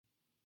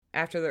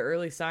After the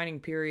early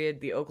signing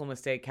period, the Oklahoma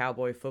State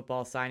Cowboy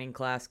football signing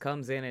class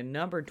comes in at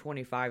number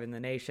 25 in the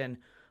nation.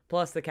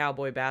 Plus, the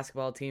Cowboy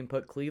basketball team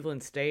put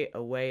Cleveland State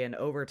away in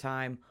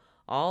overtime,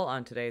 all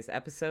on today's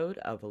episode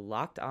of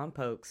Locked On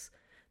Pokes.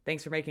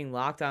 Thanks for making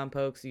Locked On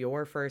Pokes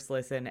your first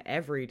listen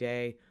every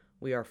day.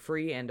 We are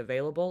free and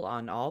available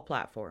on all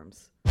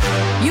platforms.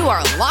 You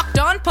are Locked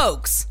On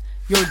Pokes,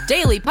 your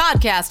daily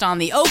podcast on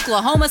the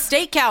Oklahoma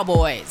State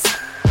Cowboys.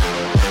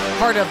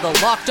 Part of the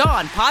Locked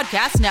On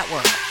Podcast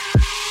Network.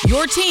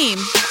 Your team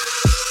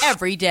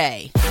every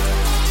day.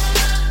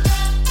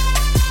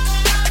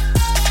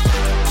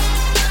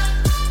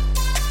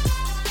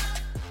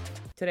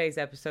 Today's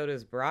episode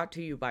is brought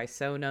to you by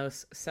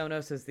Sonos.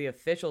 Sonos is the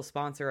official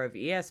sponsor of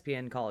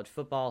ESPN College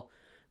Football.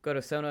 Go to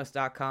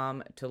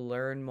Sonos.com to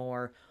learn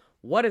more.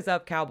 What is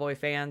up, Cowboy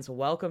fans?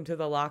 Welcome to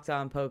the Locked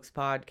On Pokes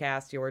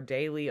podcast, your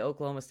daily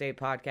Oklahoma State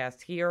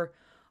podcast here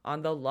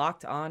on the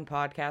Locked On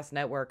Podcast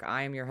Network.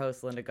 I am your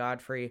host, Linda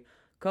Godfrey,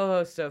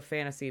 co-host of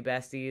Fantasy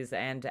Besties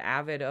and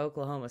avid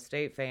Oklahoma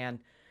State fan.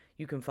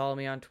 You can follow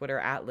me on Twitter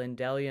at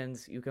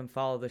Lindellians. You can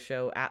follow the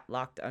show at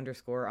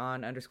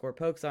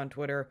Locked_on_Pokes on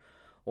Twitter,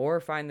 or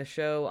find the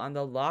show on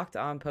the Locked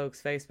On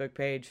Pokes Facebook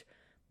page.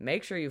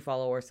 Make sure you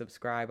follow or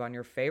subscribe on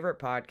your favorite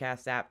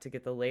podcast app to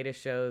get the latest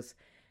shows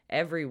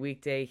every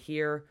weekday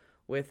here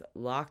with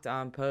Locked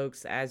On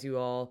Pokes. As you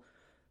all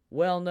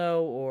well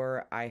know,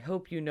 or I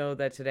hope you know,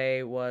 that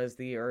today was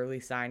the early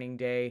signing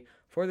day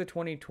for the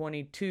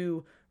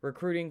 2022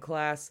 recruiting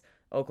class.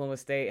 Oklahoma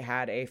State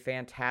had a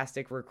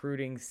fantastic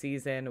recruiting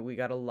season. We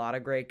got a lot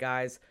of great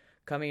guys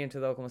coming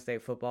into the Oklahoma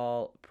State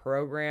football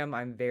program.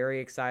 I'm very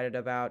excited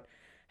about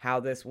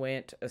how this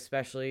went,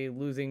 especially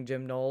losing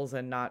Jim Knowles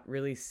and not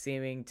really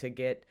seeming to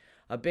get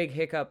a big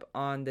hiccup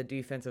on the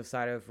defensive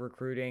side of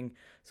recruiting.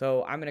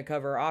 So I'm going to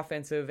cover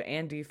offensive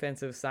and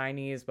defensive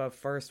signees, but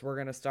first we're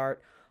going to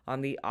start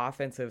on the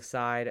offensive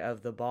side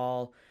of the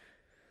ball.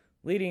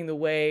 Leading the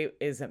way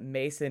is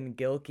Mason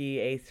Gilkey,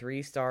 a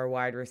 3-star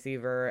wide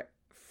receiver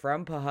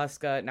from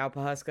Pawhuska. Now,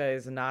 Pawhuska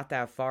is not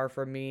that far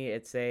from me.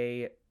 It's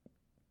a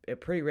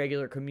pretty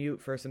regular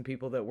commute for some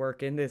people that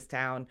work in this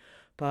town.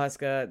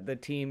 Pawhuska, the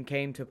team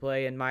came to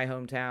play in my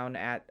hometown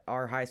at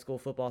our high school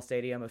football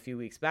stadium a few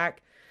weeks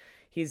back.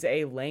 He's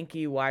a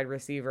lanky wide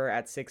receiver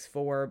at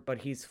 6'4",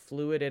 but he's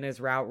fluid in his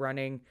route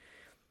running.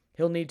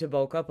 He'll need to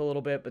bulk up a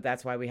little bit, but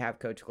that's why we have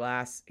Coach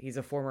Glass. He's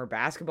a former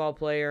basketball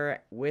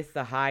player with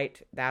the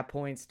height. That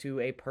points to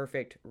a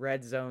perfect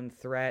red zone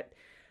threat.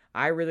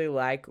 I really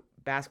like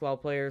basketball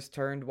players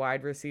turned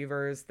wide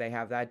receivers. They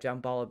have that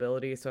jump ball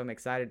ability, so I'm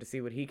excited to see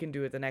what he can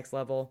do at the next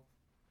level.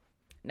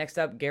 Next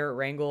up, Garrett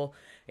Rangel,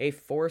 a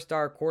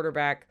 4-star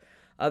quarterback.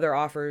 Other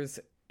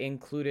offers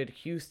included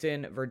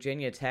Houston,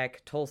 Virginia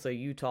Tech, Tulsa,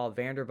 Utah,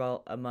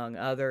 Vanderbilt, among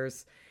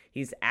others.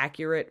 He's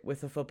accurate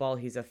with the football.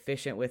 He's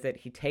efficient with it.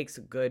 He takes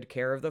good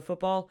care of the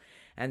football.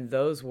 And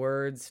those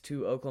words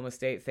to Oklahoma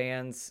State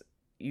fans,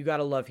 you got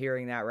to love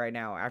hearing that right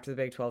now. After the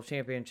Big 12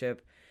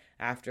 championship,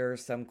 after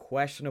some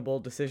questionable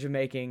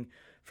decision-making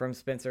from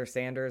Spencer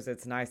Sanders,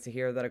 it's nice to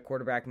hear that a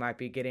quarterback might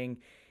be getting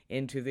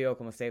into the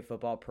Oklahoma State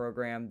football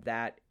program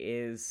that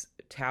is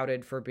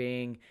touted for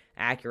being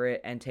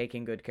accurate and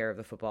taking good care of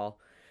the football.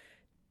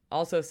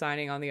 Also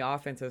signing on the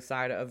offensive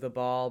side of the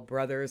ball,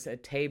 brothers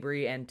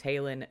Tabry and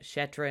Talon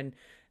Shetron.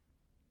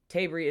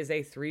 Tabry is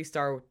a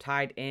 3-star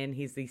tight end.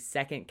 He's the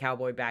second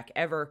Cowboy back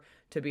ever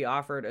to be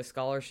offered a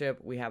scholarship.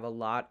 We have a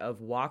lot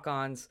of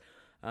walk-ons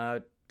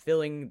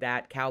filling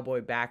that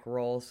Cowboy back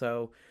role,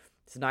 so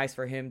it's nice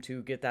for him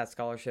to get that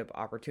scholarship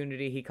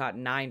opportunity. He caught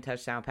 9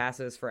 touchdown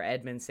passes for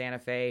Edmond Santa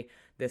Fe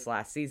this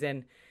last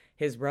season.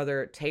 His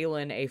brother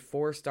Talon, a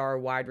 4-star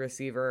wide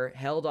receiver,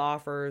 held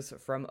offers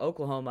from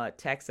Oklahoma,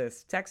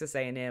 Texas, Texas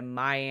A&M,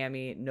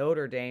 Miami,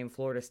 Notre Dame,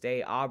 Florida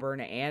State, Auburn,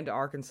 and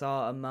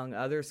Arkansas, among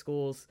other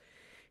schools.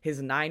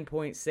 His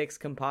 9.6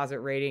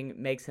 composite rating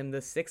makes him the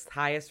 6th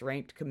highest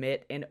ranked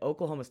commit in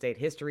Oklahoma State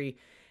history.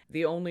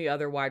 The only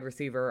other wide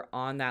receiver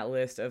on that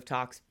list of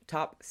top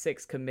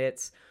 6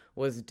 commits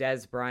was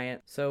Dez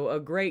Bryant. So a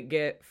great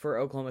get for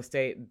Oklahoma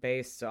State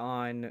based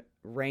on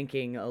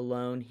ranking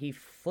alone. He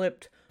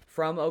flipped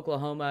from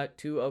Oklahoma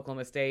to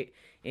Oklahoma State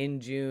in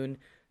June.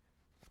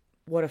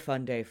 What a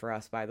fun day for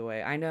us, by the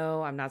way. I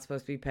know I'm not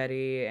supposed to be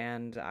petty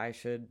and I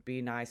should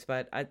be nice,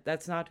 but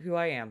that's not who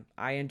I am.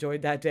 I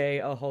enjoyed that day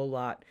a whole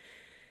lot.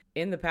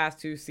 In the past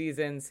 2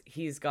 seasons,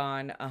 he's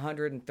gone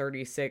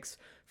 136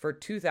 for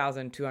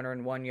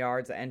 2,201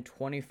 yards and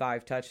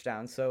 25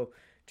 touchdowns. So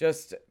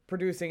just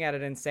producing at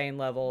an insane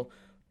level.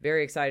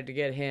 Very excited to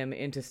get him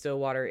into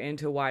Stillwater,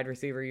 into wide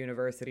receiver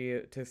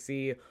university to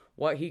see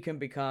what he can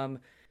become.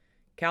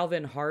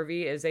 Calvin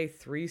Harvey is a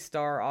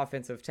 3-star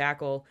offensive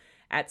tackle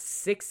at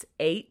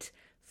 6'8",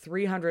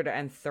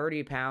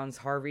 330 pounds.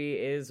 Harvey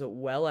is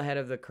well ahead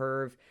of the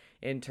curve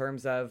in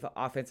terms of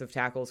offensive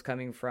tackles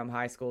coming from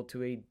high school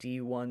to a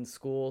D1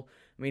 school.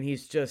 I mean,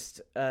 he's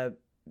just a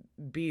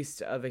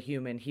beast of a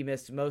human. He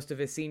missed most of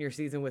his senior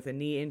season with a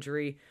knee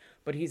injury,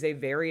 but he's a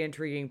very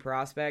intriguing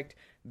prospect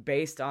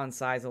based on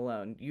size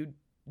alone. You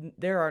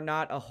there are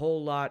not a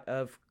whole lot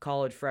of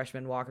college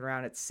freshmen walking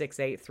around at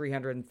 6'8",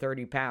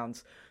 330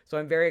 pounds. So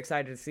I'm very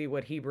excited to see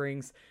what he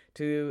brings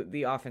to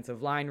the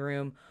offensive line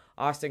room.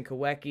 Austin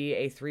Kawecki,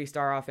 a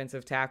 3-star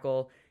offensive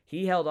tackle.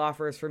 He held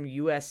offers from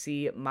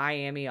USC,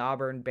 Miami,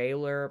 Auburn,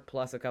 Baylor,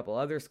 plus a couple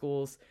other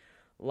schools.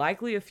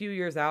 Likely a few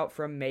years out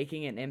from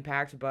making an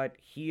impact, but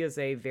he is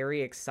a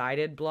very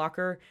excited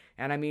blocker.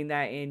 And I mean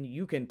that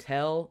you can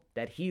tell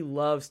that he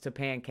loves to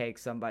pancake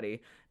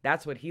somebody.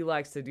 That's what he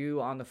likes to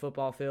do on the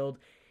football field.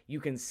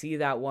 You can see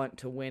that want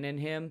to win in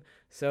him.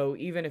 So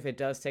even if it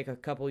does take a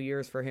couple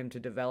years for him to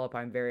develop,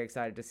 I'm very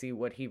excited to see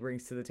what he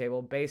brings to the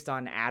table based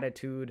on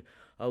attitude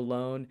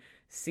alone.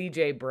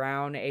 CJ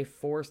Brown, a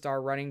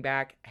 4-star running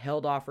back,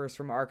 held offers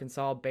from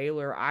Arkansas,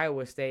 Baylor,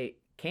 Iowa State,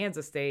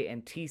 Kansas State,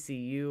 and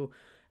TCU,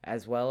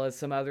 as well as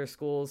some other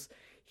schools.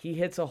 He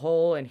hits a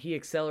hole and he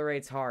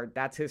accelerates hard.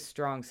 That's his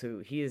strong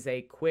suit. He is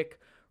a quick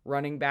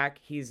running back.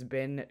 He's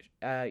been,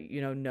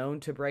 known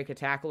to break a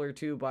tackle or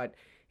two, but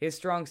his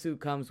strong suit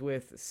comes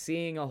with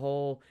seeing a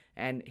hole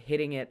and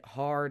hitting it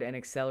hard and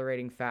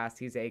accelerating fast.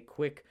 He's a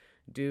quick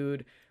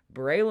dude.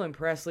 Braylon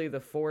Presley, the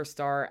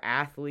 4-star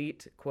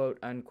athlete, quote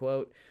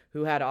unquote,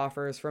 who had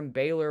offers from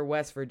Baylor,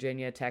 West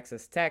Virginia,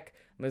 Texas Tech,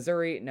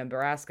 Missouri,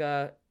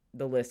 Nebraska.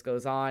 The list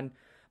goes on.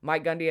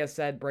 Mike Gundy has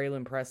said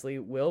Braylon Presley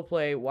will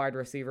play wide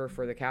receiver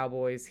for the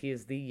Cowboys. He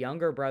is the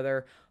younger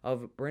brother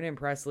of Brennan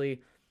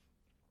Presley.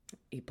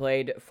 He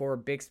played for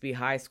Bixby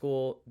High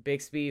School.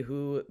 Bixby,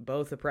 who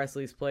both the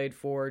Presleys played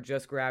for,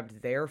 just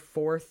grabbed their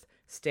 4th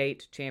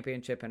state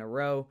championship in a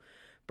row.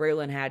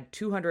 Braylon had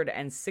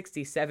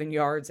 267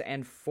 yards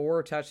and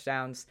 4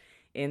 touchdowns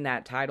in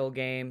that title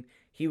game.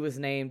 He was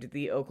named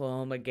the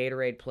Oklahoma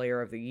Gatorade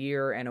Player of the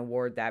Year, an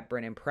award that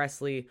Brennan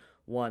Presley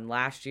won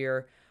last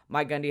year.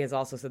 Mike Gundy has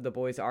also said the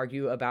boys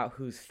argue about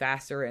who's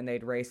faster and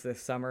they'd race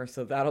this summer.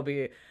 So that'll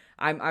be,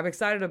 I'm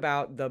excited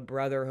about the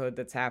brotherhood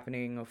that's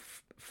happening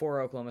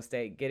for Oklahoma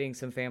State, getting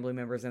some family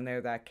members in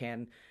there that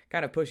can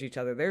kind of push each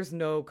other. There's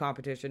no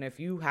competition. If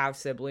you have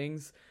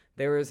siblings,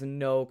 there is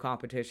no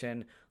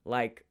competition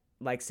like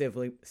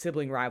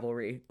sibling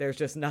rivalry. There's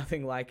just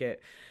nothing like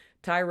it.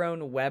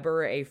 Tyrone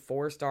Weber, a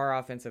 4-star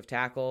offensive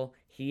tackle.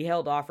 He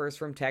held offers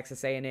from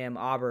Texas A&M,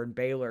 Auburn,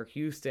 Baylor,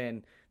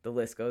 Houston. The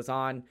list goes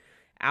on.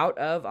 Out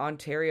of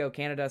Ontario,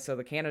 Canada, so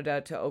the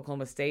Canada to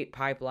Oklahoma State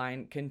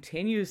pipeline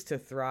continues to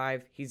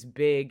thrive. He's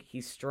big,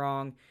 he's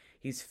strong,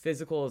 he's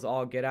physical as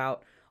all get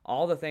out.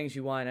 All the things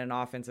you want in an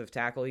offensive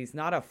tackle. He's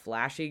not a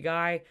flashy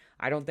guy.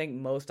 I don't think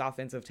most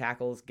offensive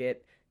tackles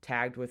get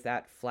tagged with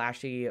that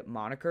flashy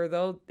moniker,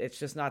 though. It's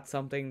just not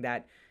something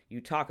that you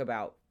talk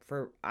about.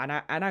 And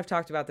I've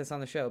talked about this on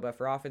the show, but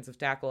for offensive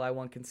tackle, I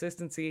want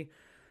consistency.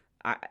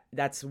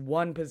 That's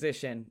one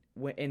position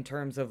in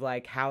terms of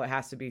like how it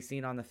has to be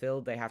seen on the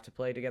field. They have to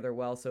play together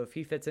well. So if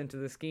he fits into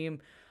the scheme,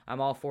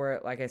 I'm all for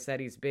it. Like I said,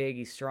 he's big,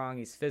 he's strong,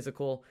 he's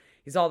physical.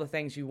 He's all the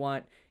things you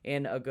want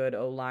in a good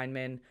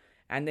O-lineman.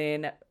 And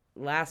then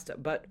last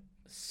but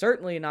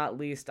certainly not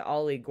least,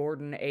 Ollie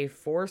Gordon, a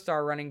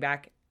 4-star running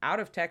back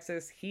out of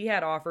Texas. He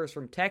had offers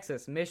from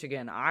Texas,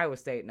 Michigan, Iowa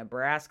State,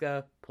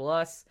 Nebraska.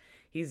 Plus,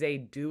 he's a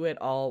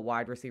do-it-all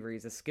wide receiver.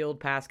 He's a skilled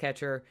pass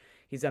catcher.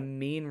 He's a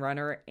mean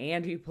runner,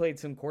 and he played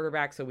some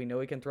quarterback, so we know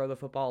he can throw the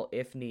football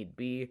if need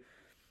be.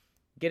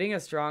 Getting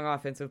a strong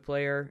offensive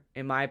player,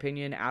 in my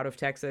opinion, out of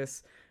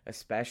Texas,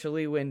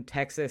 especially when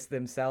Texas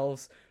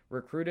themselves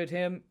recruited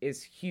him,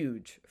 is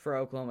huge for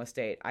Oklahoma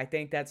State. I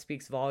think that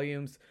speaks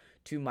volumes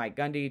to Mike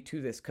Gundy, to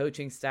this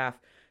coaching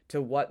staff,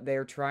 to what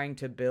they're trying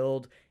to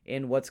build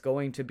in what's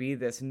going to be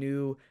this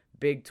new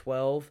Big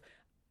 12.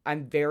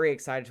 I'm very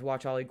excited to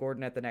watch Ollie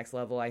Gordon at the next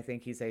level. I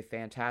think he's a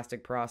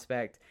fantastic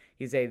prospect.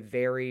 He's a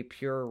very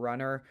pure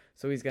runner,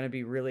 so he's going to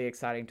be really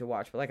exciting to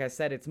watch. But like I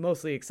said, it's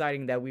mostly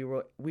exciting that we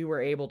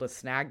were able to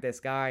snag this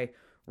guy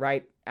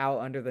right out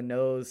under the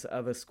nose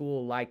of a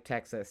school like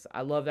Texas.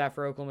 I love that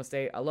for Oklahoma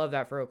State. I love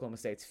that for Oklahoma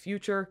State's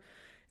future.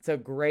 It's a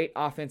great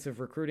offensive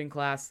recruiting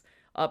class.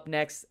 Up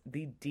next,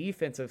 the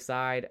defensive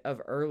side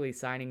of early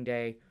signing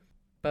day.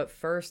 But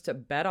first,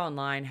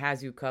 BetOnline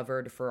has you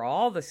covered for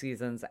all the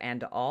seasons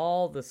and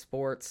all the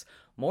sports.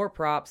 More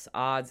props,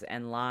 odds,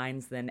 and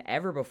lines than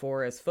ever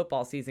before as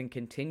football season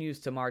continues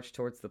to march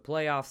towards the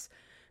playoffs.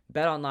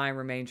 BetOnline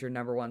remains your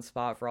number one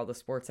spot for all the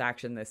sports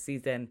action this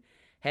season.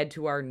 Head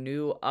to our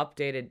new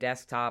updated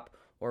desktop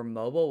or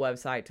mobile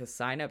website to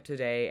sign up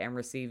today and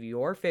receive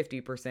your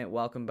 50%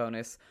 welcome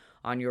bonus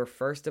on your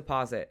first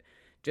deposit.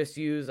 Just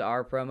use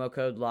our promo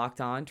code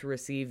LOCKEDON to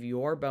receive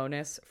your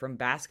bonus from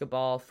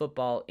basketball,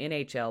 football,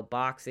 NHL,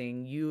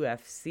 boxing,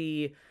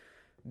 UFC,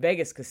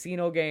 Vegas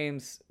casino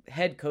games,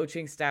 head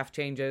coaching staff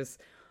changes.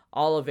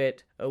 All of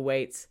it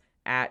awaits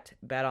at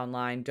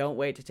BetOnline. Don't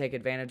wait to take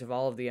advantage of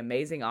all of the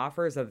amazing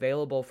offers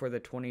available for the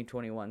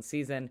 2021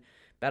 season.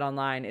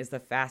 BetOnline is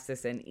the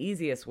fastest and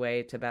easiest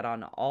way to bet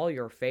on all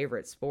your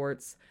favorite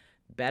sports.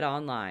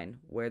 BetOnline,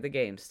 where the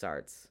game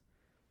starts.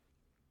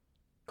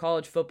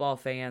 College football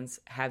fans,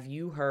 have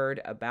you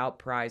heard about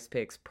Prize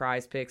Picks?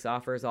 Prize Picks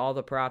offers all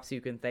the props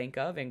you can think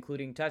of,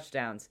 including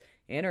touchdowns,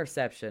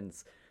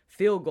 interceptions,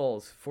 field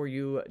goals for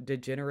you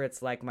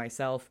degenerates like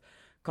myself,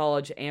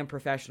 college and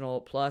professional.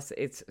 Plus,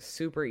 it's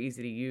super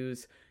easy to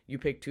use. You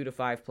pick 2 to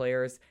 5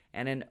 players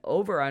and an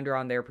over-under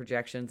on their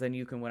projections, and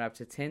you can win up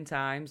to 10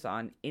 times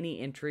on any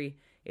entry.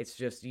 It's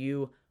just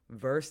you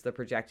versus the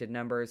projected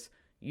numbers.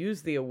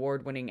 Use the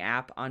award-winning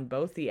app on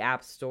both the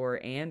App Store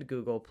and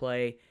Google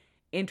Play.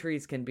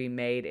 Entries can be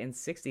made in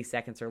 60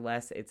 seconds or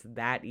less. It's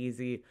that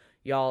easy.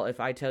 Y'all, if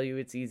I tell you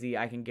it's easy,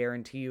 I can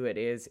guarantee you it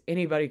is.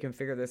 Anybody can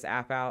figure this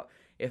app out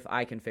if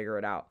I can figure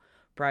it out.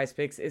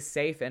 PrizePicks is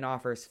safe and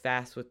offers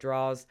fast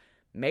withdrawals.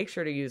 Make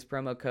sure to use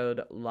promo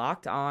code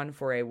LOCKEDON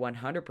for a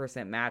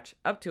 100% match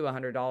up to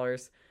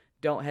 $100.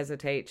 Don't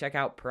hesitate. Check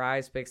out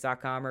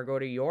prizepicks.com or go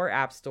to your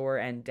app store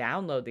and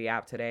download the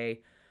app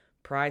today.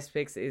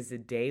 PrizePicks is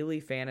daily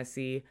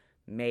fantasy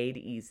made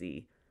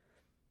easy.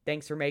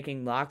 Thanks for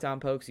making Locked On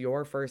Pokes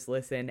your first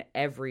listen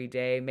every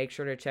day. Make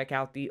sure to check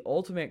out the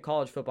Ultimate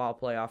College Football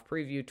Playoff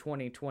Preview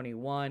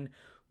 2021,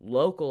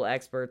 local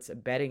experts,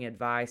 betting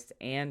advice,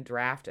 and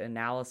draft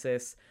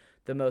analysis.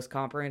 The most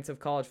comprehensive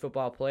college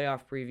football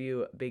playoff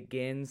preview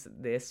begins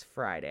this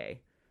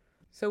Friday.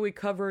 So we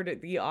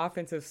covered the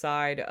offensive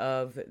side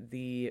of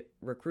the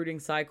recruiting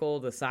cycle,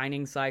 the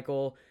signing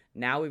cycle.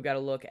 Now we've got to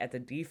look at the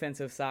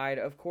defensive side.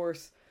 Of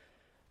course,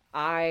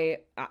 in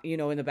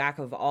the back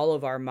of all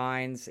of our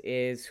minds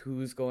is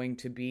who's going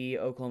to be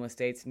Oklahoma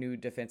State's new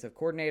defensive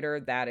coordinator.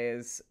 That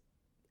is,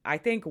 I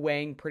think,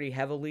 weighing pretty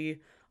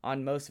heavily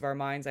on most of our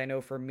minds. I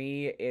know for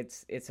me,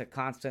 it's a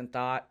constant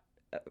thought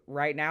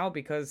right now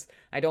because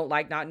I don't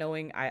like not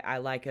knowing. I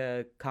like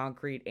a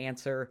concrete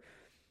answer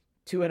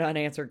to an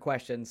unanswered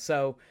question.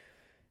 So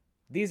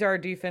these are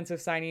defensive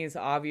signees.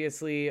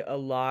 Obviously, a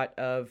lot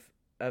of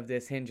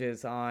this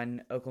hinges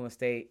on Oklahoma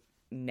State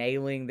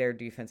nailing their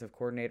defensive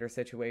coordinator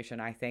situation.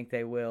 I think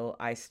they will.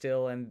 I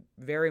still am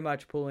very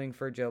much pulling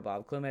for Joe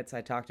Bob Clements.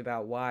 I talked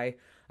about why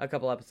a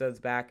couple episodes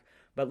back.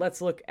 But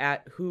let's look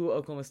at who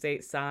Oklahoma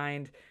State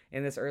signed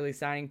in this early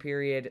signing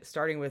period,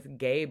 starting with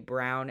Gabe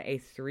Brown, a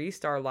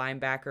 3-star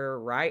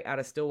linebacker right out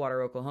of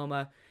Stillwater,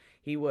 Oklahoma.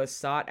 He was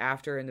sought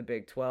after in the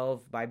Big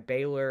 12 by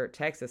Baylor,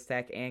 Texas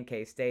Tech, and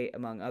K-State,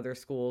 among other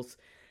schools.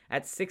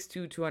 At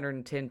 6'2",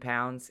 210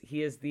 pounds,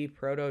 he is the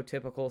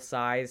prototypical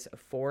size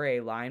for a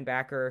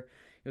linebacker.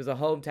 He was a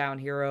hometown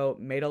hero,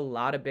 made a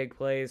lot of big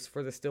plays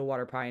for the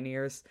Stillwater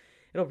Pioneers.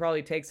 It'll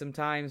probably take some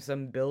time,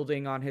 some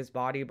building on his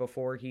body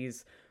before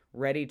he's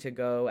ready to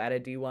go at a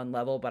D1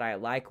 level, but I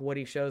like what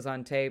he shows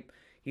on tape.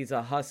 He's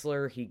a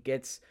hustler. He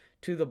gets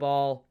to the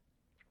ball.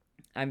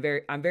 I'm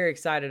very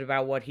excited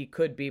about what he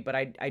could be, but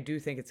I do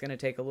think it's going to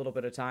take a little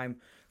bit of time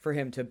for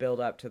him to build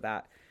up to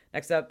that.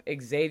 Next up,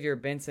 Xavier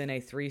Benson,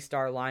 a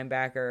 3-star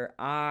linebacker.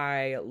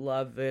 I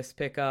love this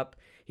pickup.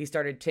 He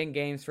started 10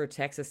 games for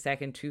Texas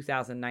Tech in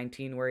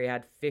 2019, where he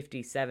had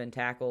 57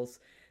 tackles.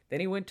 Then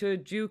he went to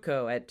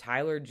JUCO at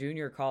Tyler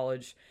Junior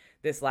College.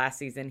 This last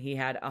season, he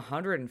had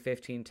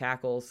 115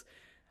 tackles.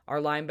 Our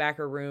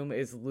linebacker room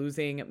is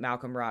losing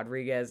Malcolm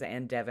Rodriguez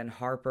and Devin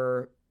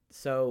Harper.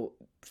 So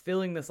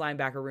filling this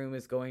linebacker room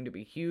is going to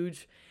be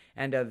huge.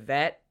 And a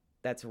vet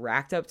that's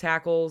racked up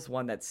tackles,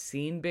 one that's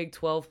seen Big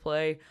 12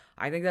 play.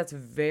 I think that's a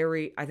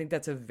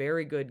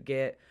very good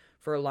get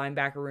for a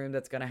linebacker room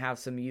that's going to have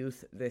some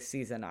youth this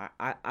season.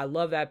 I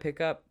love that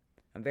pickup.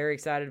 I'm very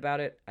excited about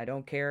it. I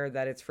don't care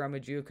that it's from a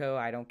JUCO.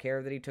 I don't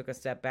care that he took a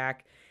step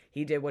back.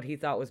 He did what he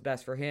thought was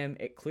best for him.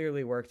 It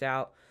clearly worked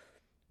out.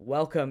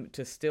 Welcome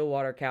to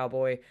Stillwater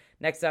Cowboy.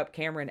 Next up,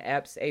 Cameron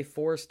Epps, a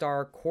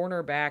 4-star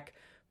cornerback.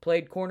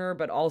 Played corner,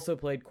 but also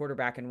played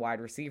quarterback and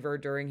wide receiver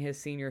during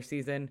his senior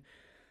season.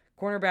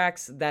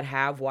 Cornerbacks that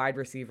have wide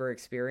receiver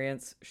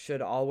experience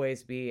should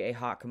always be a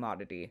hot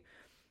commodity.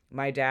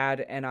 My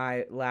dad and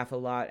I laugh a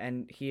lot,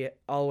 and he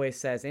always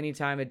says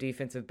anytime a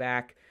defensive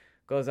back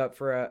goes up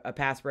for a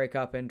pass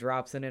breakup and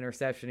drops an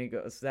interception, he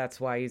goes, that's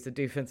why he's a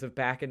defensive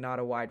back and not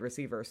a wide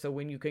receiver. So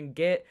when you can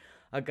get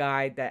a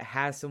guy that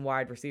has some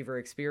wide receiver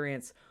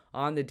experience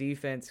on the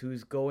defense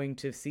who's going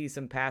to see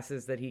some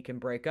passes that he can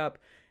break up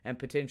and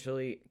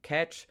potentially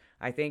catch,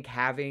 I think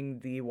having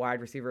the wide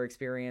receiver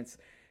experience,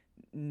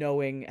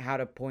 knowing how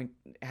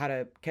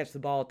to catch the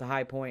ball at the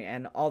high point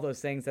and all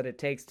those things that it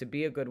takes to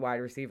be a good wide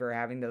receiver,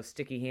 having those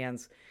sticky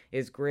hands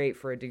is great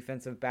for a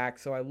defensive back.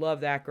 So I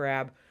love that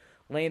grab.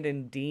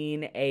 Landon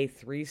Dean, a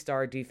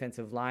 3-star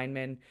defensive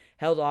lineman,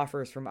 held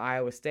offers from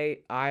Iowa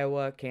State,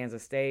 Iowa,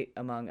 Kansas State,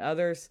 among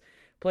others.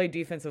 Played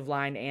defensive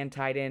line and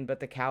tight end, but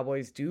the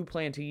Cowboys do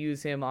plan to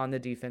use him on the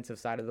defensive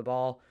side of the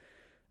ball.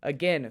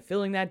 Again,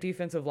 filling that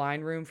defensive line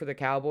room for the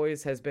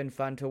Cowboys has been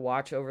fun to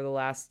watch over the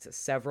last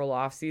several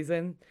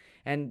offseason,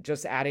 and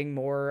just adding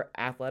more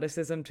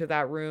athleticism to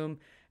that room,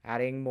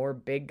 adding more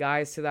big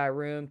guys to that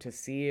room to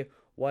see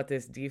what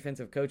this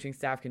defensive coaching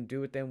staff can do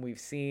with them. We've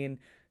seen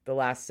the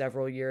last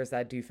several years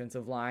that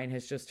defensive line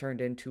has just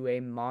turned into a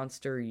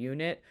monster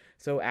unit.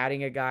 So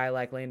adding a guy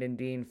like Landon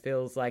Dean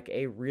feels like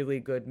a really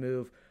good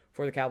move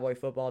for the Cowboy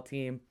football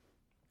team.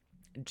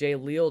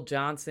 Jaleel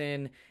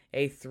Johnson,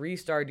 a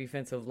 3-star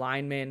defensive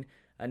lineman,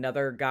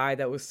 another guy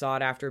that was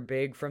sought after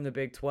big from the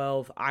Big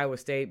 12, Iowa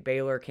State,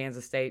 Baylor,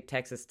 Kansas State,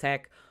 Texas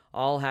Tech,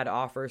 all had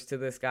offers to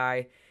this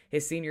guy.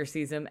 His senior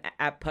season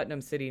at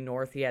Putnam City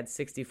North, he had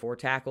 64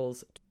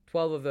 tackles.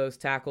 12 of those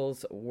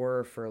tackles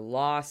were for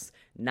loss,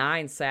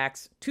 9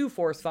 sacks, 2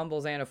 forced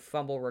fumbles, and a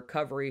fumble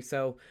recovery.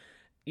 So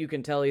you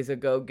can tell he's a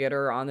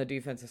go-getter on the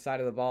defensive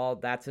side of the ball.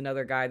 That's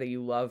another guy that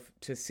you love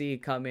to see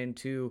come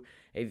into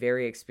a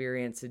very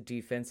experienced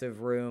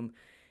defensive room.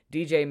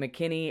 DJ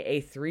McKinney,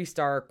 a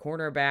 3-star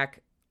cornerback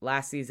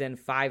last season,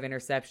 5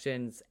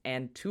 interceptions,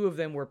 and 2 of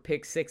them were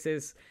pick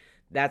sixes.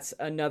 That's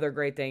another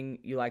great thing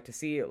you like to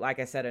see. Like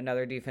I said,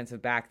 another defensive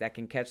back that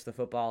can catch the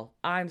football.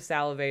 I'm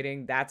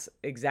salivating. That's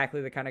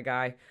exactly the kind of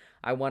guy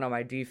I want on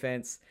my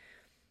defense.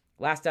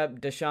 Last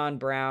up, Deshaun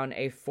Brown,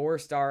 a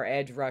 4-star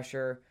edge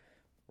rusher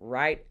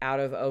right out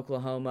of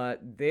Oklahoma.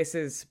 This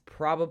is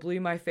probably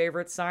my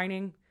favorite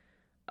signing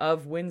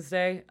of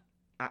Wednesday.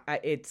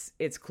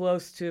 It's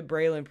close to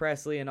Braylon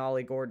Presley and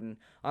Ollie Gordon.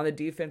 On the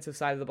defensive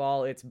side of the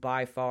ball, it's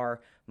by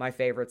far my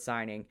favorite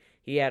signing.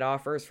 He had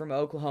offers from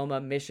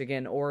Oklahoma,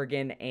 Michigan,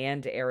 Oregon,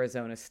 and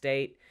Arizona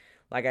State.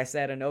 Like I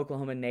said, an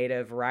Oklahoma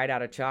native right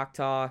out of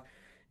Choctaw.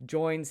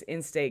 Joins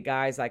in-state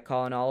guys like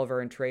Colin Oliver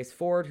and Trace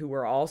Ford, who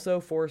were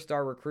also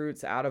 4-star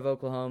recruits out of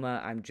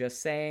Oklahoma. I'm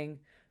just saying,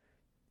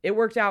 it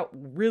worked out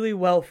really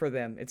well for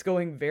them. It's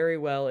going very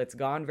well. It's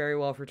gone very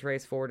well for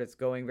Trace Ford. It's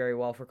going very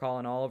well for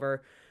Colin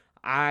Oliver.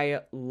 I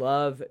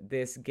love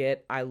this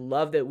get. I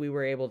love that we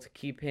were able to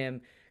keep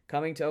him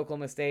coming to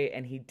Oklahoma State,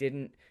 and he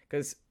didn't,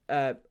 because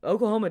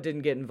Oklahoma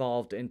didn't get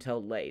involved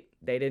until late.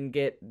 They didn't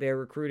get their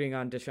recruiting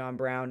on Deshaun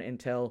Brown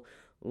until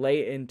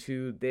late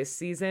into this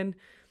season,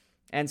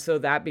 and so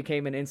that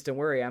became an instant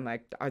worry. I'm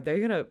like,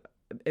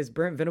 is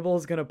Brent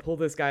Venables going to pull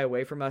this guy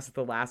away from us at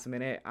the last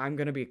minute? I'm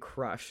going to be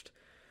crushed.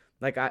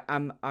 Like,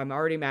 I'm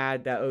already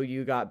mad that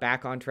OU got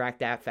back on track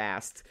that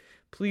fast.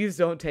 Please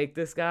don't take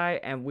this guy,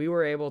 and we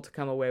were able to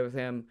come away with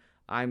him.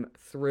 I'm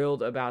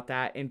thrilled about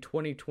that. In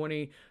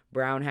 2020,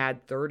 Brown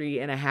had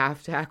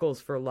 30.5 tackles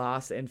for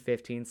loss and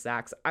 15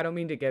 sacks. I don't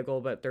mean to giggle,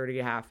 but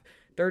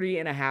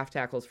 30.5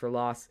 tackles for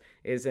loss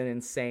is an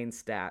insane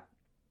stat.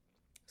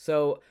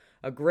 So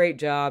a great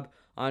job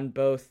on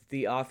both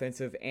the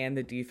offensive and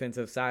the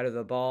defensive side of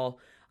the ball.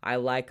 I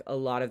like a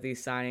lot of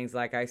these signings.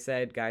 Like I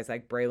said, guys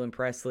like Braylon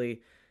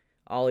Presley,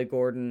 Ollie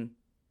Gordon,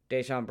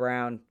 Deshaun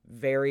Brown,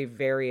 very,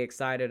 very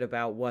excited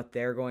about what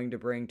they're going to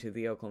bring to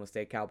the Oklahoma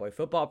State Cowboy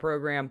football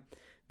program.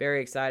 Very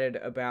excited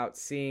about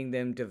seeing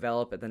them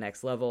develop at the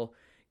next level,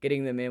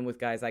 getting them in with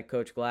guys like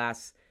Coach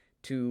Glass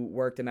to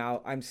work them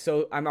out.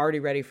 I'm already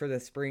ready for the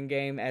spring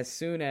game. As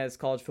soon as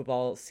college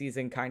football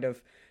season kind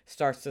of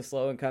starts to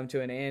slow and come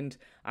to an end,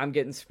 I'm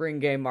getting spring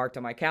game marked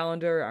on my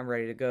calendar. I'm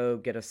ready to go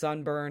get a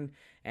sunburn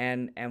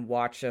and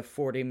watch a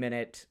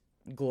 40-minute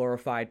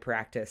glorified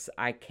practice.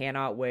 I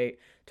cannot wait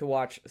to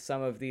watch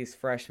some of these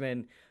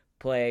freshmen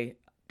play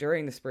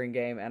during the spring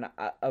game, and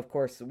of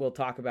course we'll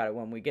talk about it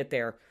when we get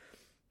there.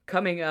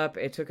 Coming up,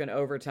 it took an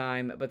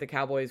overtime, but the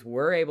Cowboys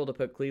were able to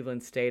put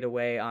Cleveland State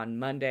away on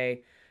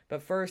Monday.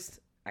 But first,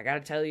 I gotta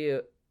tell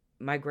you,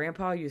 my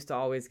grandpa used to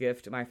always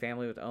gift my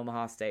family with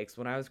Omaha steaks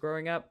when I was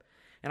growing up,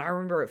 and I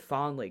remember it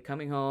fondly,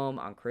 coming home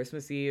on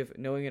Christmas Eve,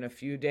 knowing in a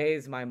few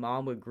days my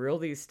mom would grill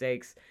these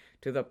steaks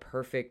to the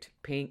perfect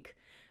pink,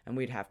 and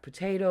we'd have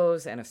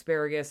potatoes and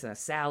asparagus and a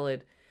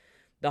salad.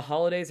 The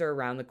holidays are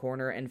around the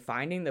corner, and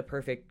finding the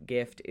perfect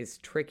gift is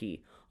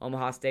tricky.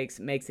 Omaha Steaks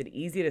makes it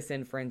easy to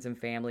send friends and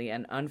family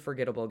an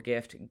unforgettable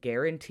gift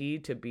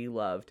guaranteed to be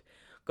loved.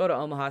 Go to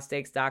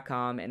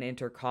omahasteaks.com and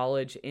enter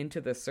college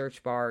into the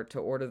search bar to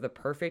order the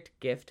perfect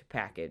gift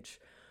package.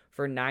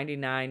 For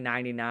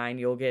 $99.99,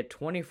 you'll get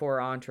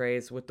 24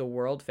 entrees with the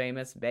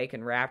world-famous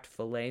bacon-wrapped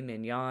filet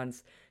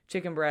mignons,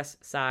 chicken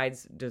breast,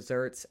 sides,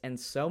 desserts, and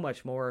so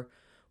much more.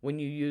 When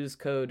you use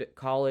code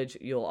COLLEGE,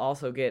 you'll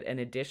also get an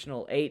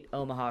additional 8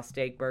 Omaha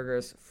Steak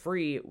burgers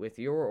free with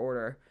your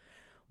order.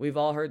 We've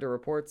all heard the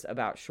reports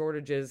about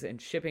shortages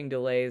and shipping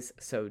delays,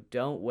 so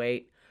don't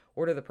wait.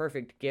 Order the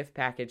perfect gift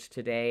package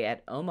today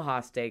at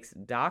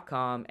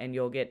omahasteaks.com, and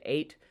you'll get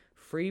 8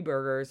 free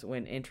burgers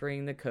when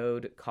entering the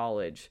code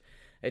COLLEGE.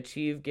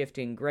 Achieve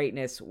gifting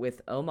greatness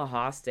with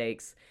Omaha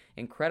Steaks.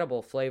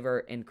 Incredible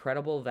flavor,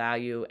 incredible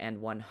value, and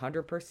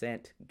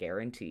 100%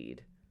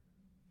 guaranteed.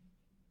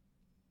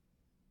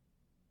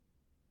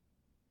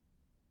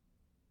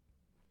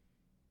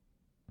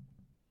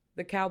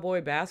 The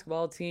Cowboy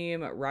basketball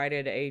team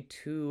righted a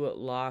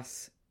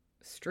 2-loss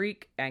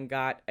streak and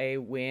got a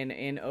win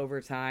in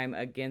overtime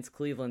against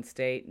Cleveland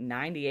State,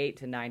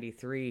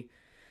 98-93.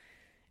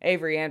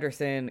 Avery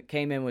Anderson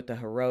came in with the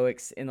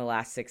heroics in the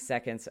last 6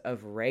 seconds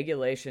of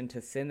regulation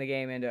to send the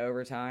game into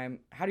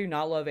overtime. How do you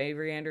not love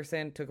Avery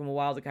Anderson? Took him a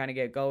while to kind of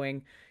get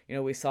going. You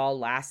know, we saw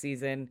last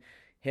season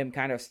him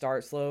kind of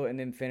start slow and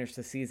then finish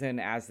the season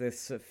as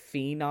this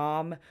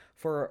phenom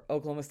for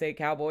Oklahoma State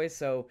Cowboys.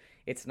 So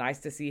it's nice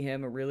to see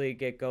him really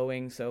get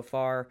going so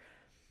far.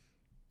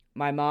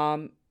 My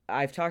mom,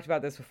 I've talked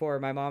about this before,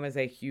 my mom is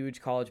a huge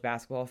college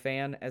basketball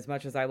fan. As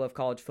much as I love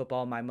college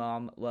football, my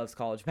mom loves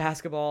college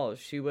basketball.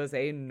 She was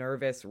a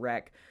nervous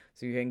wreck.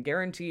 So you can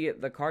guarantee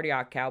the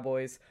Cardiac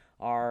Cowboys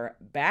are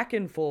back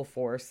in full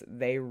force.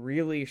 They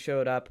really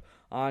showed up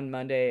on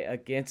Monday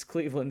against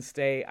Cleveland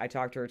State. I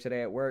talked to her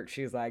today at work.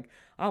 She's like,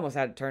 I almost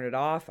had to turn it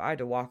off. I had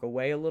to walk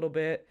away a little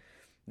bit,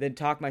 then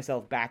talk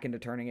myself back into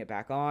turning it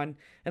back on.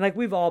 And like,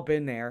 we've all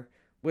been there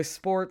with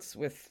sports,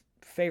 with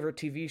favorite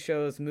TV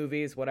shows,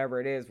 movies,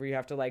 whatever it is, where you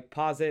have to like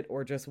pause it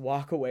or just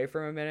walk away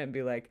for a minute and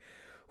be like,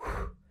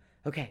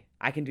 okay,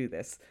 I can do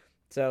this.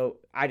 So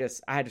I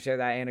had to share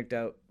that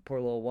anecdote. Poor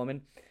little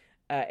woman.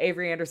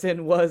 Avery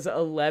Anderson was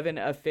 11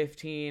 of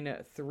 15.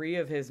 3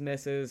 of his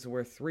misses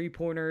were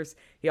 3-pointers.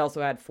 He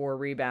also had 4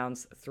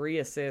 rebounds, 3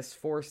 assists,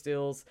 4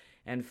 steals,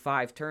 and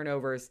 5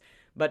 turnovers.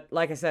 But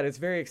like I said, it's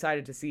very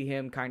excited to see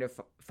him kind of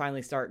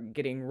finally start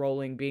getting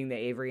rolling, being the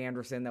Avery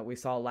Anderson that we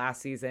saw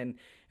last season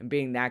and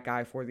being that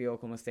guy for the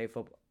Oklahoma State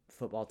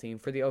football team,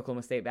 for the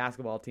Oklahoma State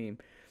basketball team.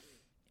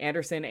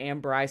 Anderson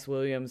and Bryce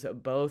Williams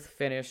both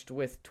finished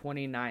with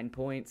 29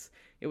 points.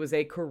 It was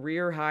a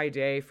career-high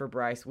day for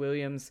Bryce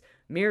Williams,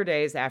 mere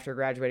days after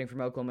graduating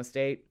from Oklahoma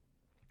State.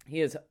 He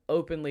has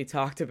openly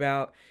talked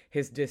about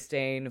his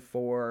disdain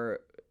for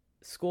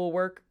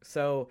schoolwork,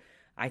 so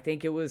I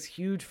think it was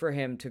huge for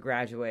him to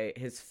graduate.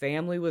 His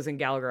family was in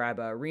Gallagher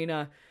Iba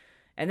Arena,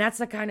 and that's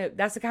the kind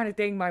of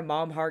thing my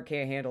mom heart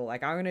can't handle.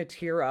 Like, I'm going to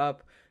tear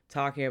up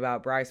talking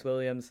about Bryce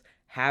Williams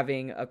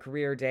having a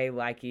career day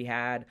like he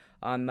had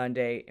on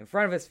Monday in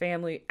front of his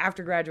family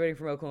after graduating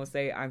from Oklahoma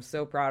State. I'm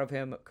so proud of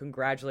him.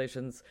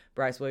 Congratulations,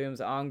 Bryce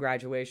Williams, on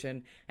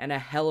graduation, and a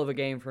hell of a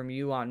game from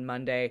you on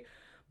Monday.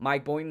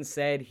 Mike Boynton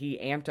said he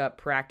amped up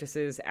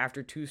practices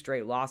after 2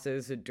 straight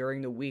losses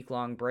during the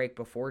week-long break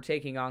before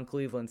taking on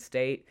Cleveland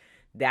State.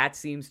 That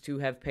seems to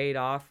have paid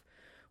off.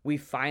 We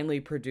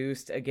finally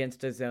produced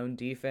against a zone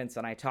defense,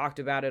 and I talked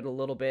about it a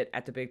little bit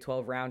at the Big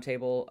 12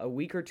 Roundtable a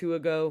week or two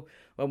ago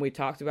when we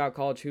talked about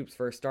college hoops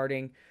first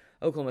starting.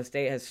 Oklahoma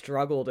State has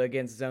struggled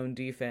against zone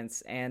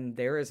defense, and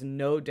there is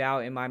no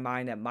doubt in my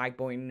mind that Mike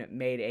Boynton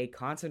made a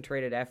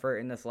concentrated effort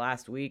in this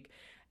last week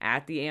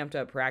at the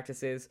amped-up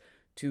practices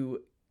to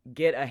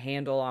get a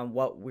handle on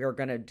what we're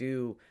going to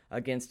do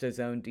against a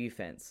zone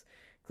defense.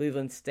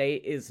 Cleveland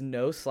State is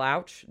no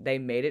slouch. They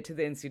made it to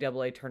the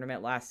NCAA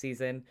tournament last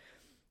season.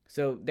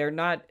 So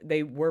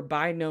they were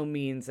by no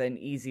means an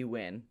easy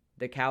win.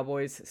 The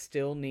Cowboys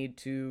still need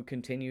to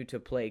continue to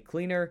play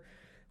cleaner.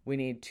 We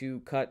need to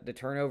cut the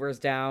turnovers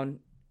down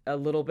a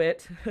little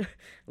bit,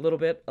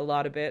 a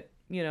lot of bit.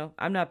 You know,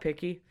 I'm not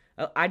picky.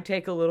 I'd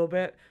take a little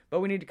bit, but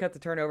we need to cut the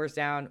turnovers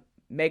down,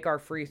 make our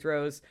free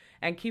throws,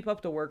 and keep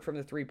up the work from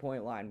the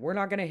 3-point line. We're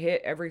not going to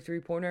hit every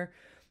 3-pointer,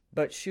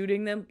 but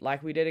shooting them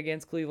like we did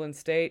against Cleveland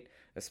State,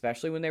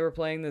 especially when they were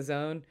playing the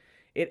zone,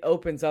 it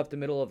opens up the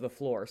middle of the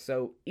floor.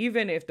 So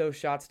even if those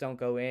shots don't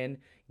go in,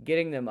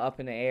 getting them up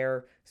in the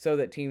air so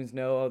that teams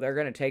know they're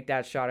going to take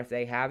that shot if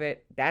they have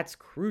it, that's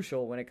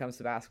crucial when it comes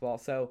to basketball.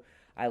 So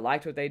I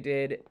liked what they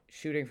did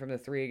shooting from the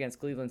 3 against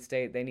Cleveland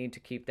State. They need to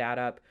keep that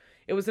up.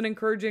 It was an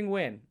encouraging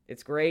win.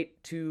 It's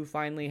great to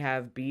finally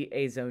have beat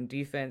a zone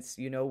defense.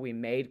 You know, we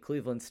made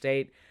Cleveland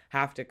State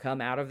have to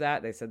come out of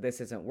that. They said, this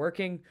isn't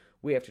working.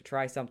 We have to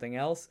try something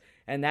else.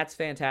 And that's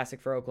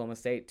fantastic for Oklahoma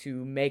State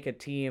to make a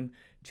team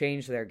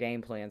change their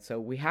game plan. So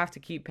we have to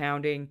keep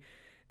pounding.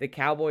 The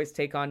Cowboys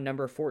take on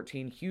number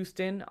 14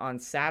 Houston on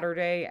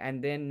Saturday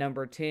and then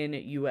number 10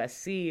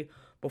 USC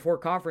before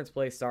conference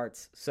play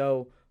starts.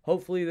 So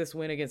hopefully this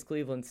win against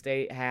Cleveland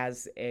State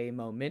has a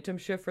momentum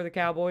shift for the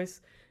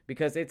Cowboys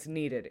because it's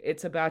needed.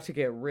 It's about to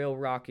get real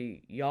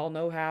rocky. Y'all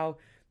know how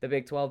the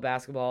Big 12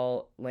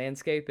 basketball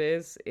landscape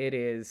is. It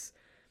is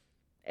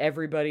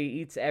everybody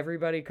eats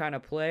everybody kind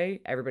of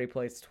play. Everybody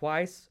plays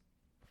twice.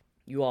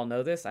 You all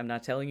know this. I'm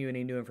not telling you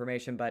any new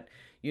information, but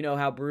you know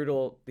how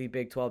brutal the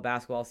Big 12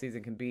 basketball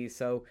season can be.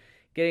 So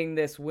getting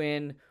this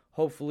win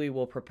hopefully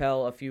will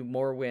propel a few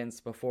more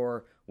wins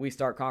before we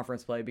start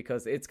conference play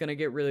because it's going to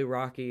get really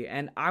rocky.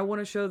 And I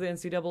want to show the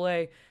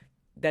NCAA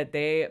that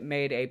they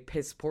made a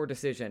piss poor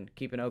decision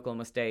keeping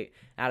Oklahoma State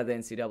out of the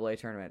NCAA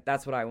tournament.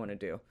 That's what I want to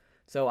do.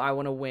 So I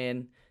want to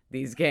win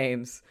these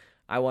games.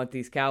 I want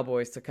these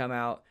Cowboys to come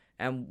out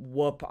and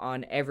whoop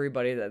on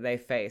everybody that they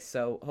face.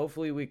 So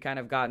hopefully we kind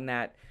of gotten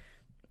that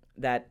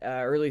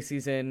early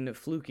season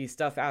fluky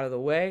stuff out of the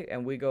way,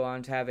 and we go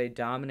on to have a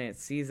dominant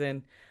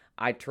season.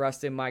 I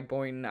trust in Mike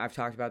Boynton. I've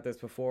talked about this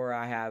before.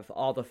 I have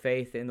all the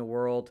faith in the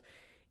world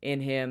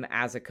in him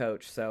as a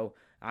coach, so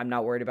I'm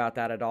not worried about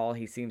that at all.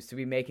 He seems to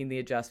be making the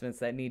adjustments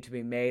that need to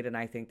be made, and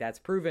I think that's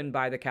proven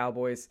by the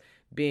Cowboys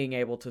being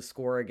able to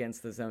score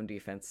against the zone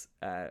defense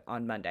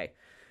on Monday.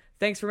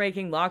 Thanks for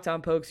making Locked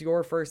On Pokes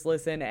your first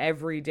listen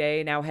every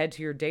day. Now head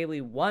to your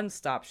daily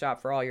one-stop shop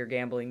for all your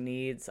gambling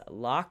needs,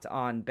 Locked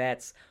On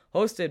Bets,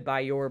 hosted by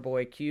your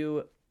boy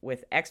Q,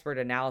 with expert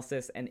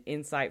analysis and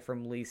insight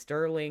from Lee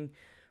Sterling.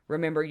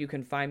 Remember, you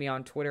can find me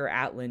on Twitter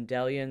at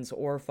Lindellians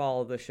or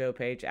follow the show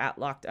page at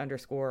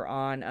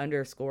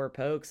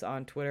Locked_on_Pokes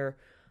on Twitter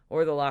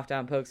or the Locked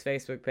On Pokes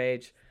Facebook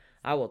page.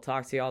 I will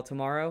talk to y'all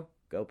tomorrow.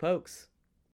 Go Pokes.